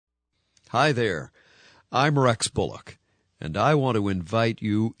Hi there. I'm Rex Bullock, and I want to invite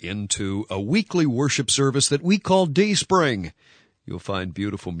you into a weekly worship service that we call Dayspring. You'll find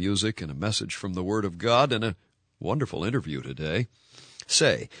beautiful music and a message from the Word of God and a wonderful interview today.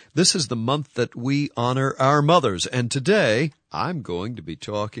 Say, this is the month that we honor our mothers, and today I'm going to be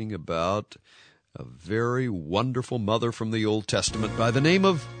talking about a very wonderful mother from the Old Testament by the name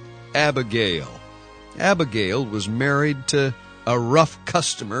of Abigail. Abigail was married to a rough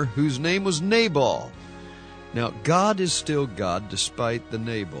customer whose name was Nabal. Now, God is still God despite the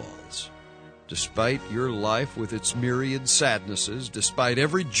Nabals. Despite your life with its myriad sadnesses, despite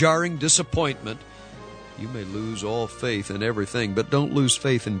every jarring disappointment, you may lose all faith in everything, but don't lose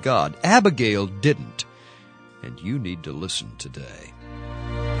faith in God. Abigail didn't, and you need to listen today.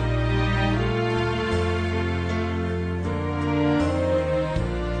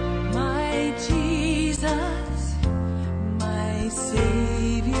 My Jesus, my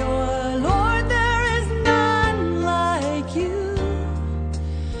Savior, Lord, there is none like you.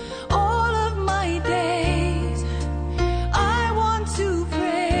 All of my days, I want to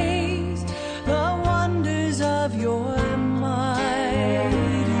praise the wonders of your mighty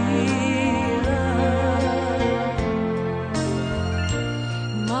love.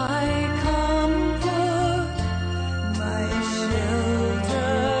 My comfort, my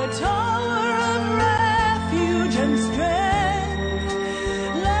shelter, tower of refuge and strength.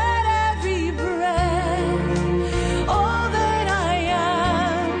 Let every breath, all that I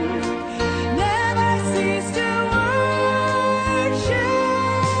am, never cease to worship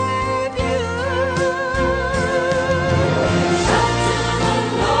you. Shout to the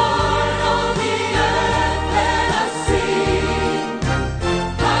Lord, all the earth, let us sing.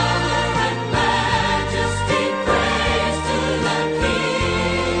 Power and majesty, praise to the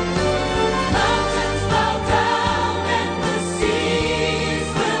King. Mountains bow down and the seas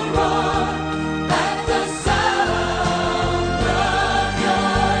will roar at the sound of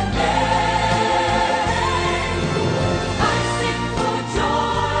your name. I sing for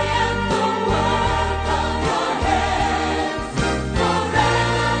joy at the work of your hands.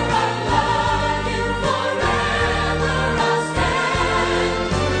 Forever I love you, forever I'll stand.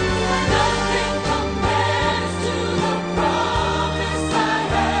 Nothing compares to the promise I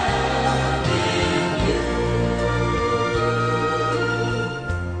have in you.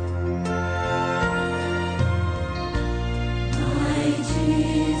 My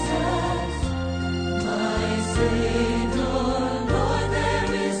Jesus, my Savior, Lord, there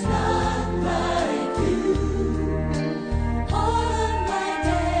is none like you. All of my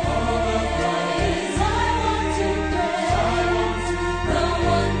days, I want to praise the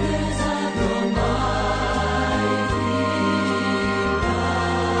wonders of your mighty love.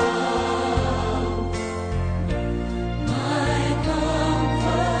 My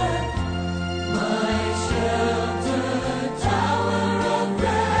comfort, my shelter, tower of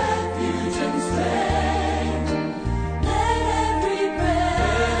refuge and strength. Let every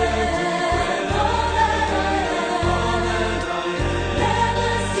breath, all that I am,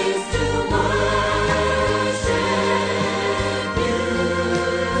 never cease to worship you.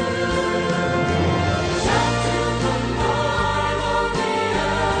 Shout to the Lord, all the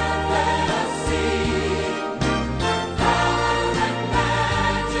earth, let us sing. Power and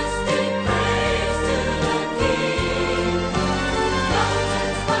majesty, praise to the King.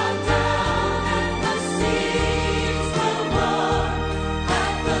 Mountains bow down and the seas will roar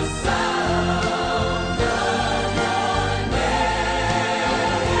at the sound of your name.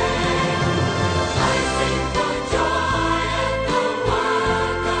 I sing for joy at the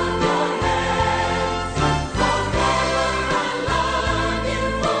work of your hands. Forever I love you,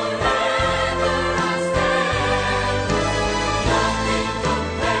 forever I'll stand. Nothing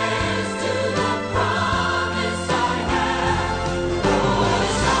compares to the promise I have. Oh,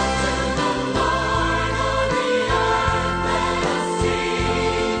 shout to the Lord, all the earth, let us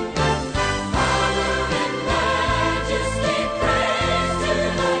sing. Power and majesty, praise to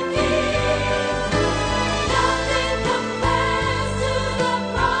the King. Nothing compares to the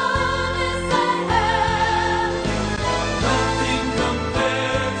promise I have. Nothing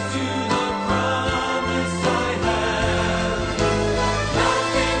compares to the promise I have.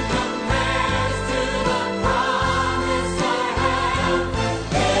 Nothing compares to the promise I have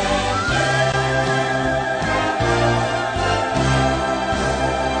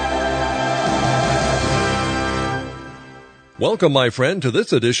Welcome, my friend, to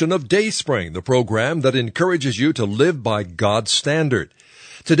this edition of Dayspring, the program that encourages you to live by God's standard.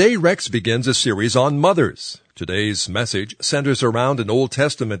 Today, Rex begins a series on mothers. Today's message centers around an Old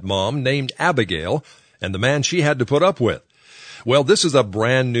Testament mom named Abigail and the man she had to put up with. Well, this is a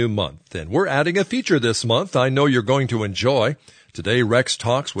brand new month, and we're adding a feature this month I know you're going to enjoy. Today, Rex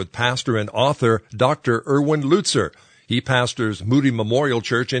talks with pastor and author Dr. Erwin Lutzer. He pastors Moody Memorial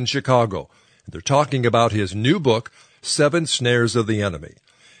Church in Chicago. They're talking about his new book, 7 Snares of the Enemy.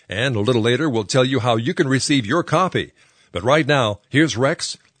 And a little later, we'll tell you how you can receive your copy. But right now, here's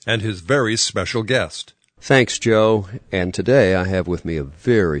Rex and his very special guest. Thanks, Joe. And today I have with me a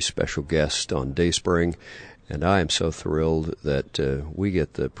very special guest on Dayspring, and I am so thrilled that we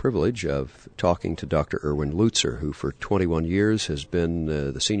get the privilege of talking to Dr. Erwin Lutzer, who for 21 years has been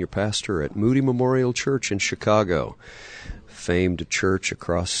the senior pastor at Moody Memorial Church in Chicago, famed church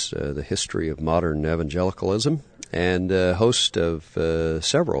across the history of modern evangelicalism, and host of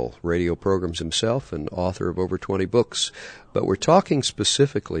several radio programs himself and author of over 20 books. But we're talking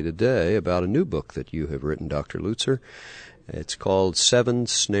specifically today about a new book that you have written, Dr. Lutzer. It's called 7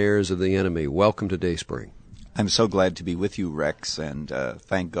 Snares of the Enemy. Welcome to Dayspring. I'm so glad to be with you, Rex, and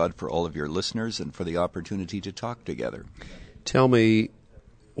thank God for all of your listeners and for the opportunity to talk together. Tell me,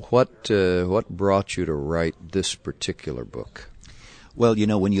 what brought you to write this particular book? Well, you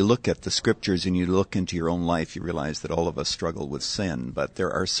know, when you look at the scriptures and you look into your own life, you realize that all of us struggle with sin. But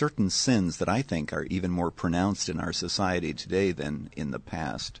there are certain sins that I think are even more pronounced in our society today than in the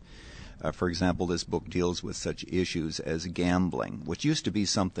past. For example, this book deals with such issues as gambling, which used to be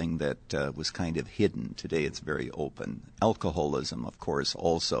something that was kind of hidden. Today it's very open. Alcoholism, of course,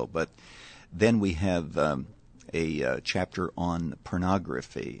 also. But then we have a chapter on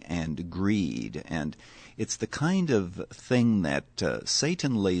pornography and greed, and it's the kind of thing that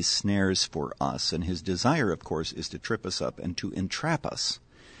Satan lays snares for us, and his desire, of course, is to trip us up and to entrap us.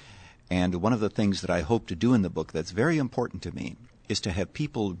 And one of the things that I hope to do in the book that's very important to me is to have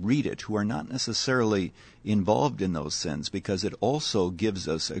people read it who are not necessarily involved in those sins, because it also gives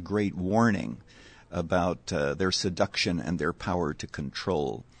us a great warning about their seduction and their power to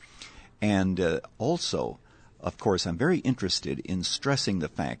control. And also, of course, I'm very interested in stressing the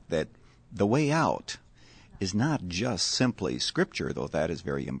fact that the way out is not just simply Scripture, though that is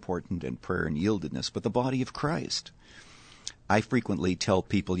very important, and prayer and yieldedness, but the body of Christ. I frequently tell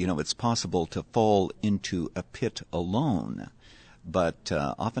people, you know, it's possible to fall into a pit alone, but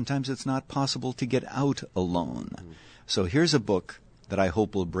oftentimes it's not possible to get out alone. So here's a book that I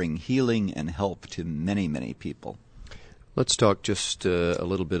hope will bring healing and help to many, many people. Let's talk just a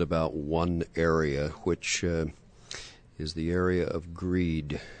little bit about one area, which is the area of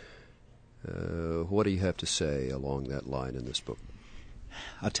greed. What do you have to say along that line in this book?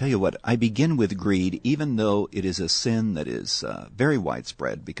 I'll tell you what, I begin with greed, even though it is a sin that is very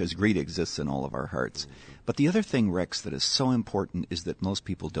widespread, because greed exists in all of our hearts. But the other thing, Rex, that is so important is that most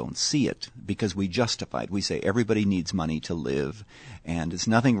people don't see it, because we justify it. We say everybody needs money to live, and it's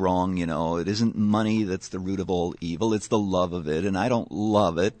nothing wrong, you know. It isn't money that's the root of all evil. It's the love of it, and I don't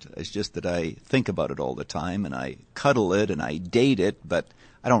love it. It's just that I think about it all the time, and I cuddle it, and I date it, but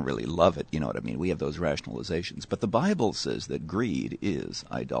I don't really love it, you know what I mean? We have those rationalizations. But the Bible says that greed is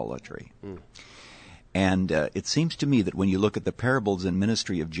idolatry. And it seems to me that when you look at the parables and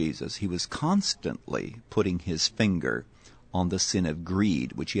ministry of Jesus, he was constantly putting his finger on the sin of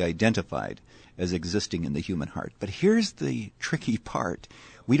greed, which he identified as existing in the human heart. But here's the tricky part.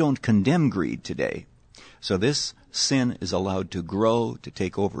 We don't condemn greed today. So this sin is allowed to grow, to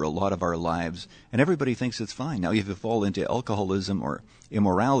take over a lot of our lives, and everybody thinks it's fine. Now, if you fall into alcoholism or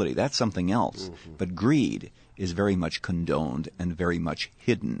immorality, that's something else. But greed is very much condoned and very much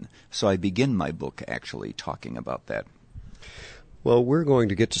hidden. So I begin my book actually talking about that. Well, we're going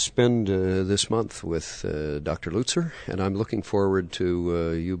to get to spend this month with Dr. Lutzer, and I'm looking forward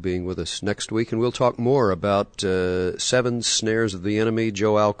to you being with us next week, and we'll talk more about 7 Snares of the Enemy.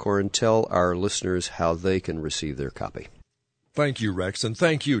 Joe Alcorn, tell our listeners how they can receive their copy. Thank you, Rex, and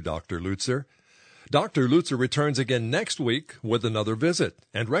thank you, Dr. Lutzer. Dr. Lutzer returns again next week with another visit,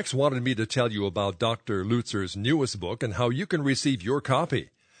 and Rex wanted me to tell you about Dr. Lutzer's newest book and how you can receive your copy.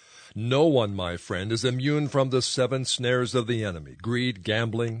 No one, my friend, is immune from the 7 snares of the enemy: greed,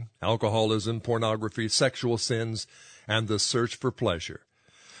 gambling, alcoholism, pornography, sexual sins, and the search for pleasure.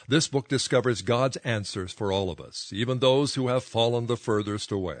 This book discovers God's answers for all of us, even those who have fallen the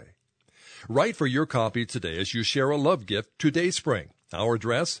furthest away. Write for your copy today as you share a love gift to Dayspring. Our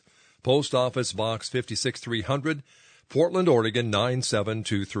address, Post Office Box 56300, Portland, Oregon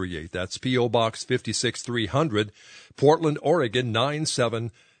 97238. That's P.O. Box 56300, Portland, Oregon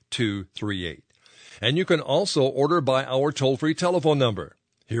 97238. And you can also order by our toll-free telephone number.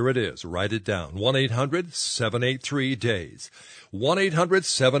 Here it is. Write it down. 1-800-783-DAYS.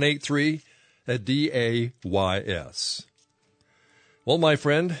 1-800-783-DAYS. Well, my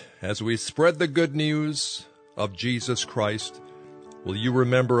friend, as we spread the good news of Jesus Christ, Will you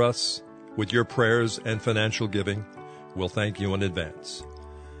remember us with your prayers and financial giving? We'll thank you in advance.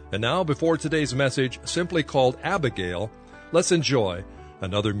 And now, before today's message, simply called Abigail, let's enjoy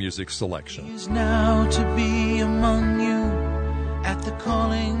another music selection. Is now to be among you at the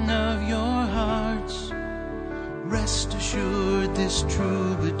calling of your hearts. Rest assured this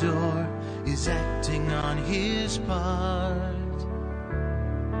troubadour is acting on his part.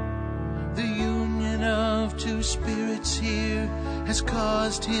 The union of two spirits here has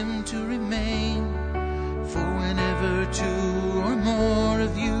caused him to remain. For whenever two or more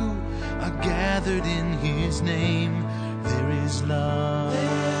of you are gathered in his name, there is love.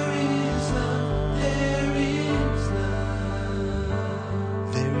 There is love. There is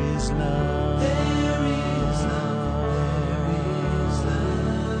love. There is love. There is love. There is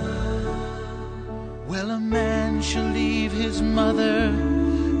love. Well, a man shall leave his mother,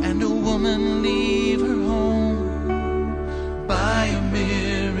 and a woman leave her home. By a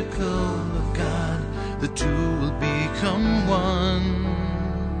miracle of God, the two will become one.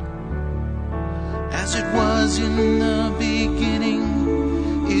 As it was in the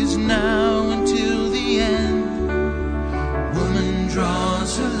beginning, is now until the end. Woman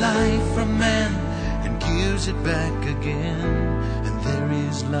draws her life from man and gives it back again. And there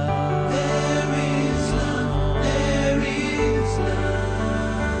is love. There is love. There is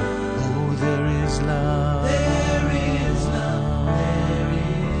love. Oh, there is love. There is love. There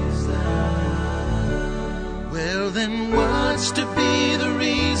is love. Well, then what's to be the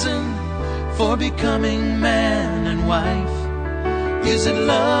reason for becoming man and wife? Is it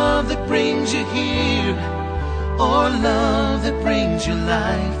love that brings you here, or love that brings you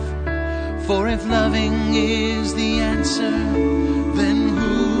life? For if loving is the answer, then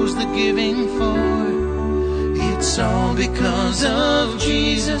who's the giving for? It's all because of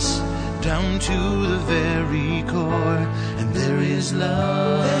Jesus, down to the very core. And there is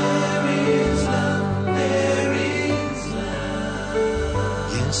love. There is love. There is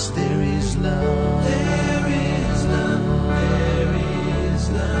love. Yes, there is love. There is love. There is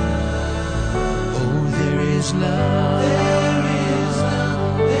love. Oh, there is love. There is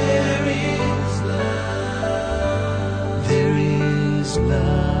love. There is love. There is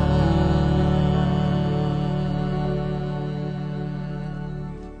love.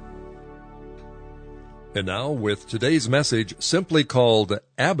 And now, with today's message simply called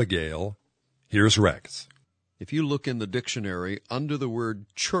Abigail, here's Rex. If you look in the dictionary under the word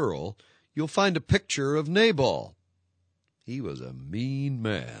churl, you'll find a picture of Nabal. He was a mean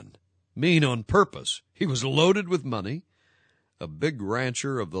man. Mean on purpose. He was loaded with money. A big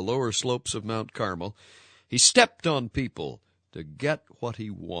rancher of the lower slopes of Mount Carmel. He stepped on people to get what he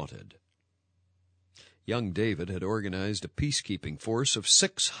wanted. Young David had organized a peacekeeping force of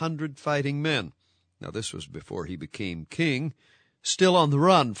 600 fighting men. Now, this was before he became king, still on the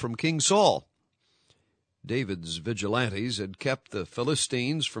run from King Saul. David's vigilantes had kept the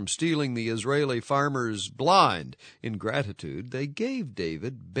Philistines from stealing the Israeli farmers blind. In gratitude, they gave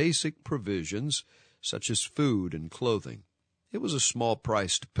David basic provisions such as food and clothing. It was a small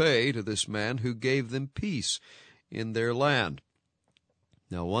price to pay to this man who gave them peace in their land.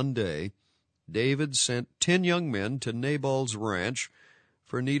 Now, one day, David sent 10 young men to Nabal's ranch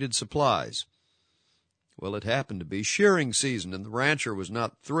for needed supplies. Well, it happened to be shearing season, and the rancher was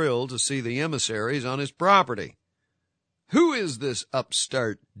not thrilled to see the emissaries on his property. "Who is this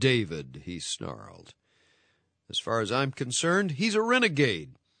upstart David?" he snarled. "As far as I'm concerned, he's a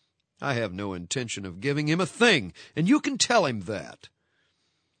renegade. I have no intention of giving him a thing, and you can tell him that."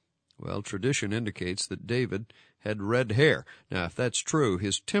 Well, tradition indicates that David had red hair. Now, if that's true,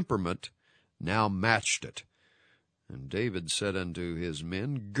 his temperament now matched it. And David said unto his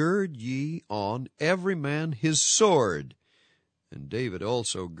men, "Gird ye on every man his sword." And David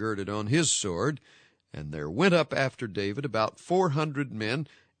also girded on his sword, and there went up after David about 400 men,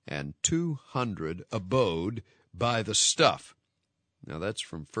 and 200 abode by the stuff. Now that's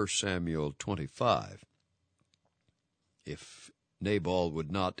from 1 Samuel 25. If Nabal would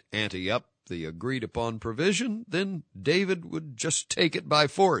not ante up the agreed-upon provision, then David would just take it by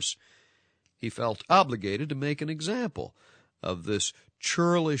force. He felt obligated to make an example of this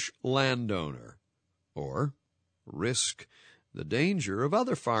churlish landowner, or risk the danger of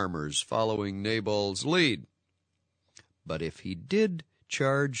other farmers following Nabal's lead. But if he did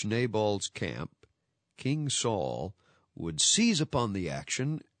charge Nabal's camp, King Saul would seize upon the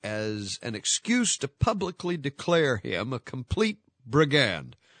action as an excuse to publicly declare him a complete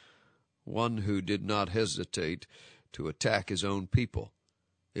brigand, one who did not hesitate to attack his own people.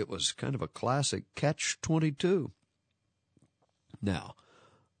 It was kind of a classic catch-22. Now,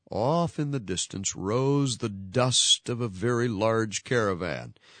 Off in the distance rose the dust of a very large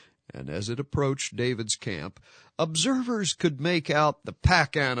caravan, and as it approached David's camp, observers could make out the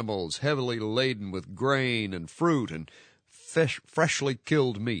pack animals heavily laden with grain and fruit and freshly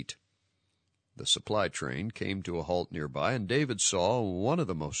killed meat. The supply train came to a halt nearby, and David saw one of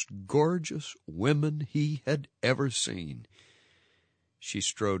the most gorgeous women he had ever seen. She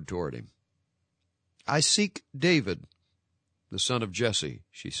strode toward him. "I seek David, the son of Jesse,"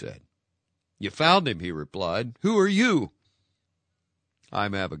 she said. "You found him," he replied. "Who are you?"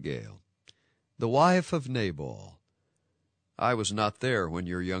 "I'm Abigail, the wife of Nabal. I was not there when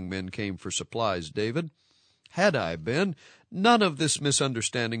your young men came for supplies, David. Had I been, none of this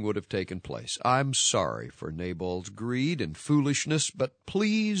misunderstanding would have taken place. I'm sorry for Nabal's greed and foolishness, but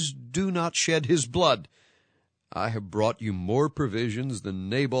please do not shed his blood. I have brought you more provisions than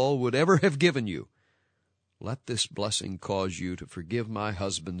Nabal would ever have given you. Let this blessing cause you to forgive my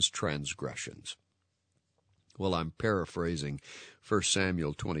husband's transgressions." Well, I'm paraphrasing 1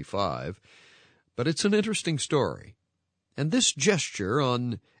 Samuel 25, but it's an interesting story. And this gesture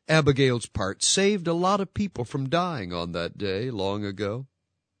on Abigail's part saved a lot of people from dying on that day long ago.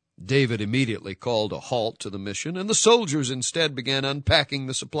 David immediately called a halt to the mission, and the soldiers instead began unpacking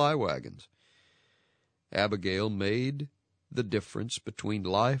the supply wagons. Abigail made the difference between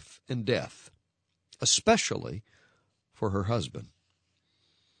life and death, especially for her husband.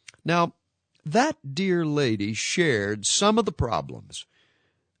 Now, that dear lady shared some of the problems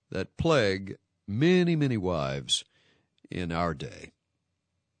that plague many, many wives in our day.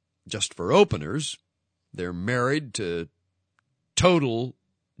 Just for openers, they're married to total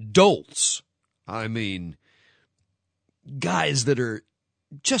dolts. I mean, guys that are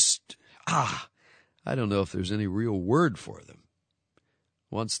just, I don't know if there's any real word for them.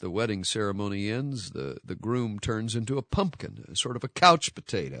 Once the wedding ceremony ends, the groom turns into a pumpkin, a sort of a couch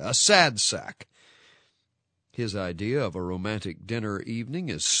potato, a sad sack. His idea of a romantic dinner evening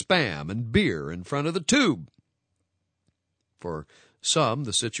is spam and beer in front of the tube. For some,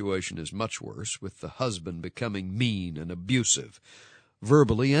 the situation is much worse, with the husband becoming mean and abusive,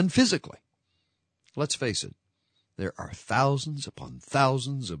 verbally and physically. Let's face it, there are thousands upon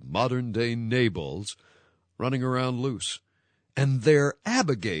thousands of modern-day Nabals running around loose, and their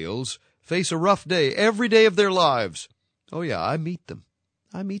Abigails face a rough day every day of their lives. Oh yeah, I meet them.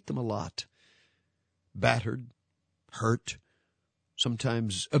 I meet them a lot. Battered, hurt,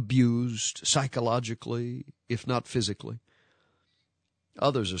 sometimes abused psychologically, if not physically.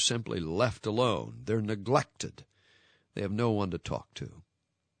 Others are simply left alone. They're neglected. They have no one to talk to.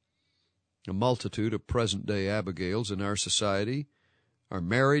 A multitude of present-day Abigails in our society are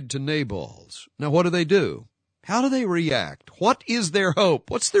married to Nabals. Now, what do? How do they react? What is their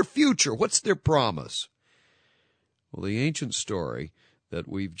hope? What's their future? What's their promise? Well, the ancient story that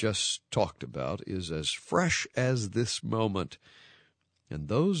we've just talked about is as fresh as this moment. And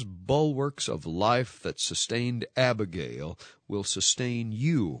those bulwarks of life that sustained Abigail will sustain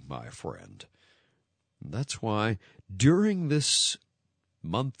you, my friend. And that's why during this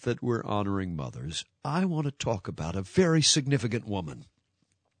month that we're honoring mothers, I want to talk about a very significant woman.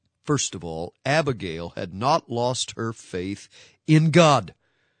 First of all, Abigail had not lost her faith in God.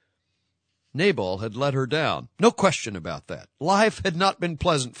 Nabal had let her down. No question about that. Life had not been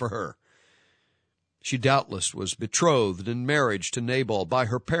pleasant for her. She doubtless was betrothed in marriage to Nabal by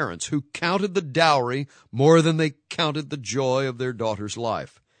her parents, who counted the dowry more than they counted the joy of their daughter's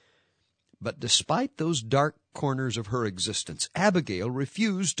life. But despite those dark corners of her existence, Abigail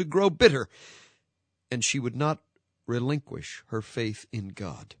refused to grow bitter, and she would not relinquish her faith in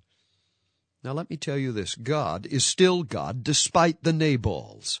God. Now let me tell you this, God is still God despite the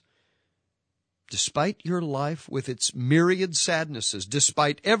Nabals. Despite your life with its myriad sadnesses,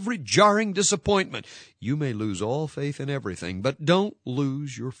 despite every jarring disappointment, you may lose all faith in everything, but don't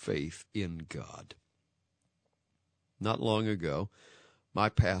lose your faith in God. Not long ago, my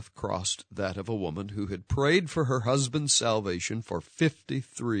path crossed that of a woman who had prayed for her husband's salvation for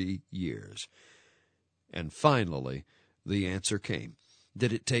 53 years. And finally, the answer came.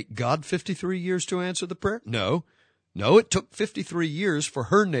 Did it take God 53 years to answer the prayer? No, it took 53 years for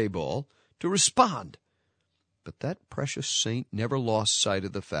her Nabal to respond. But that precious saint never lost sight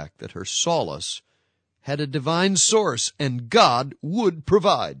of the fact that her solace had a divine source, and God would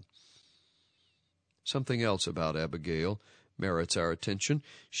provide. Something else about Abigail merits our attention.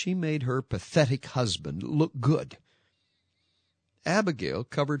 She made her pathetic husband look good. Abigail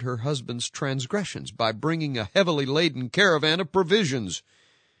covered her husband's transgressions by bringing a heavily laden caravan of provisions.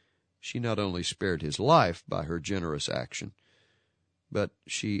 She not only spared his life by her generous action, but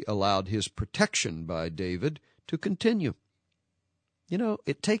she allowed his protection by David to continue. You know,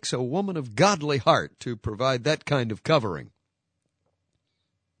 it takes a woman of godly heart to provide that kind of covering.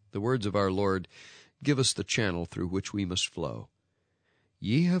 The words of our Lord give us the channel through which we must flow.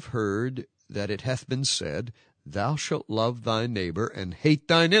 Ye have heard that it hath been said, Thou shalt love thy neighbor and hate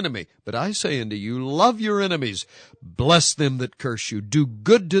thine enemy. But I say unto you, love your enemies, bless them that curse you, do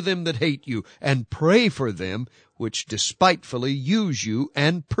good to them that hate you, and pray for them which despitefully use you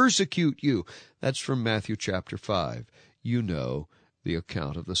and persecute you. That's from Matthew chapter 5. You know the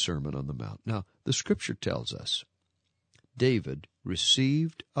account of the Sermon on the Mount. Now, the Scripture tells us, David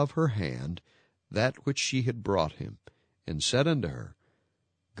received of her hand that which she had brought him, and said unto her,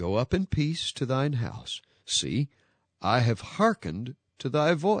 Go up in peace to thine house. See, I have hearkened to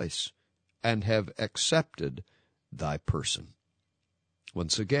thy voice, and have accepted thy person.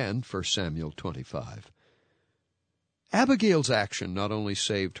 Once again, 1 Samuel 25. Abigail's action not only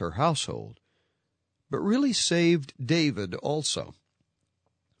saved her household, but really saved David also.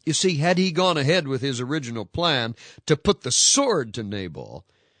 You see, had he gone ahead with his original plan to put the sword to Nabal,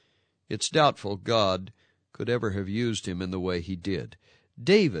 it's doubtful God could ever have used him in the way he did.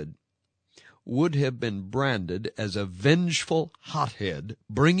 David would have been branded as a vengeful hothead,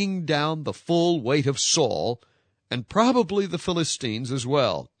 bringing down the full weight of Saul, and probably the Philistines as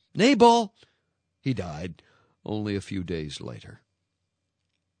well. Nabal, he died only a few days later.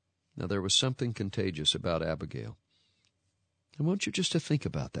 Now, there was something contagious about Abigail. I want you just to think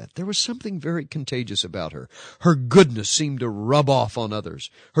about that. There was something very contagious about her. Her goodness seemed to rub off on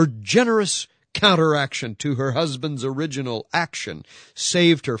others. Her generous counteraction to her husband's original action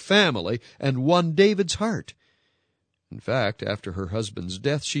saved her family and won David's heart. In fact, after her husband's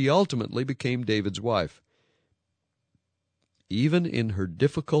death, she ultimately became David's wife. Even in her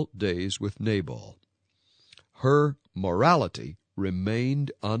difficult days with Nabal, her morality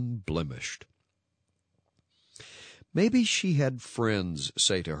remained unblemished. Maybe she had friends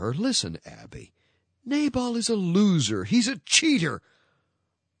say to her, Listen, Abby, Nabal is a loser. He's a cheater.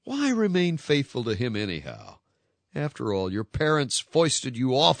 Why remain faithful to him anyhow? After all, your parents foisted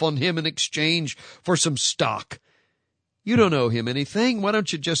you off on him in exchange for some stock. You don't owe him anything. Why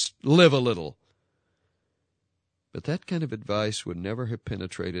don't you just live a little? But that kind of advice would never have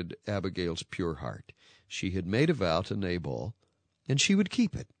penetrated Abigail's pure heart. She had made a vow to Nabal, and she would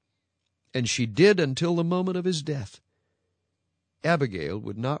keep it. And she did until the moment of his death. Abigail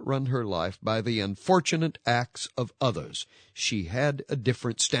would not run her life by the unfortunate acts of others. She had a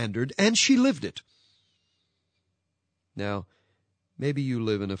different standard, and she lived it. Now, maybe you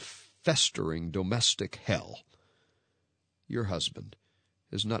live in a festering domestic hell. Your husband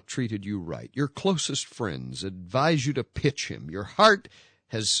has not treated you right. Your closest friends advise you to pitch him. Your heart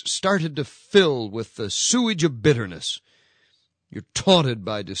has started to fill with the sewage of bitterness. You're taunted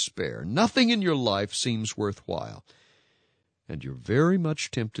by despair. Nothing in your life seems worthwhile. And you're very much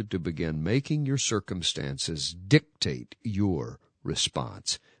tempted to begin making your circumstances dictate your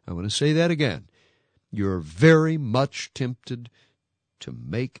response. I want to say that again. You're very much tempted to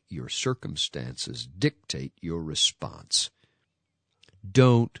make your circumstances dictate your response.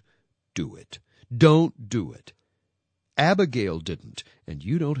 Don't do it. Don't do it. Abigail didn't, and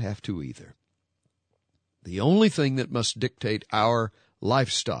you don't have to either. The only thing that must dictate our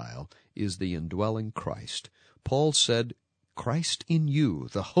lifestyle is the indwelling Christ. Paul said, Christ in you,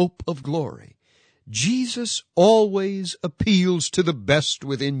 the hope of glory. Jesus always appeals to the best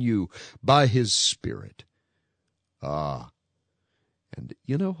within you by His Spirit. And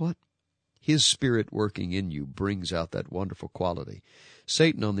you know what? His Spirit working in you brings out that wonderful quality.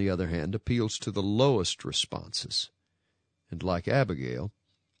 Satan, on the other hand, appeals to the lowest responses. And like Abigail,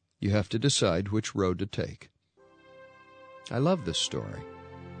 you have to decide which road to take. I love this story.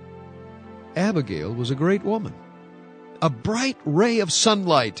 Abigail was a great woman, a bright ray of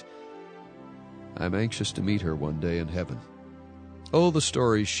sunlight. I'm anxious to meet her one day in heaven. Oh, the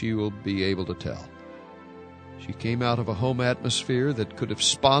stories she will be able to tell. She came out of a home atmosphere that could have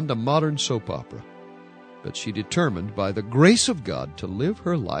spawned a modern soap opera, but she determined by the grace of God to live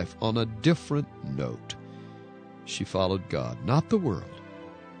her life on a different note. She followed God, not the world,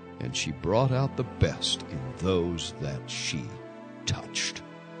 and she brought out the best in those that she touched.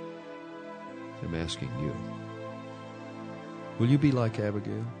 I'm asking you, will you be like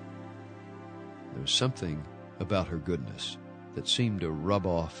Abigail? There's something about her goodness that seemed to rub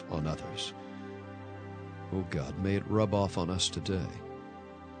off on others. Oh God, may it rub off on us today.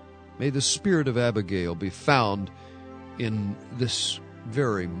 May the spirit of Abigail be found in this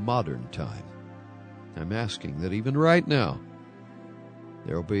very modern time. I'm asking that even right now,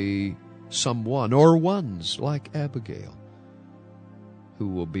 there will be someone or ones like Abigail who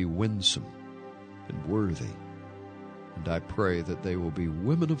will be winsome and worthy And I pray that they will be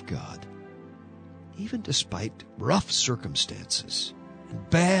women of God, even despite rough circumstances and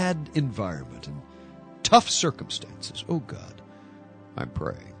bad environment and tough circumstances. Oh God, I'm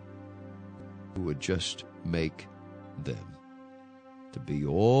praying you would just make them to be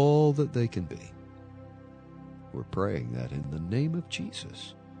all that they can be. We're praying that in the name of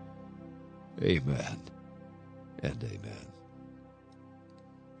Jesus. Amen and amen.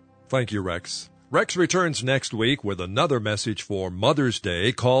 Thank you, Rex. Rex returns next week with another message for Mother's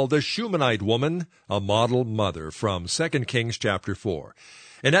Day called The Shunammite Woman, a Model Mother, from 2 Kings chapter 4.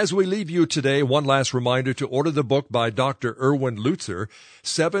 And as we leave you today, one last reminder to order the book by Dr. Erwin Lutzer,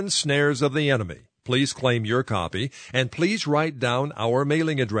 7 Snares of the Enemy. Please claim your copy, and please write down our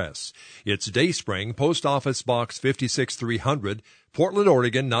mailing address. It's Dayspring, Post Office Box 56300, Portland,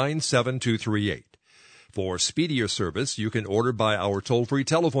 Oregon 97238. For speedier service, you can order by our toll-free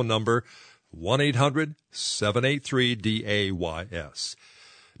telephone number, 1-800-783-DAYS.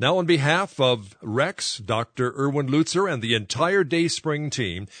 Now, on behalf of Rex, Dr. Erwin Lutzer, and the entire Dayspring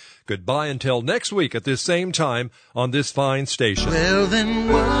team, goodbye until next week at this same time on this fine station. Well, then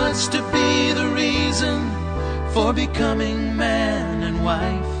what's to be the reason for becoming man and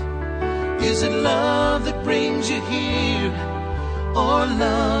wife? Is it love that brings you here, or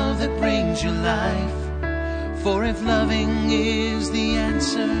love that brings you life? For if loving is the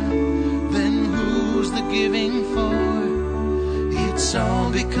answer, then who's the giving for? It's all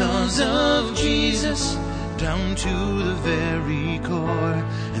because of Jesus, down to the very core.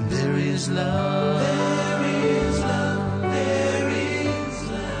 And there is love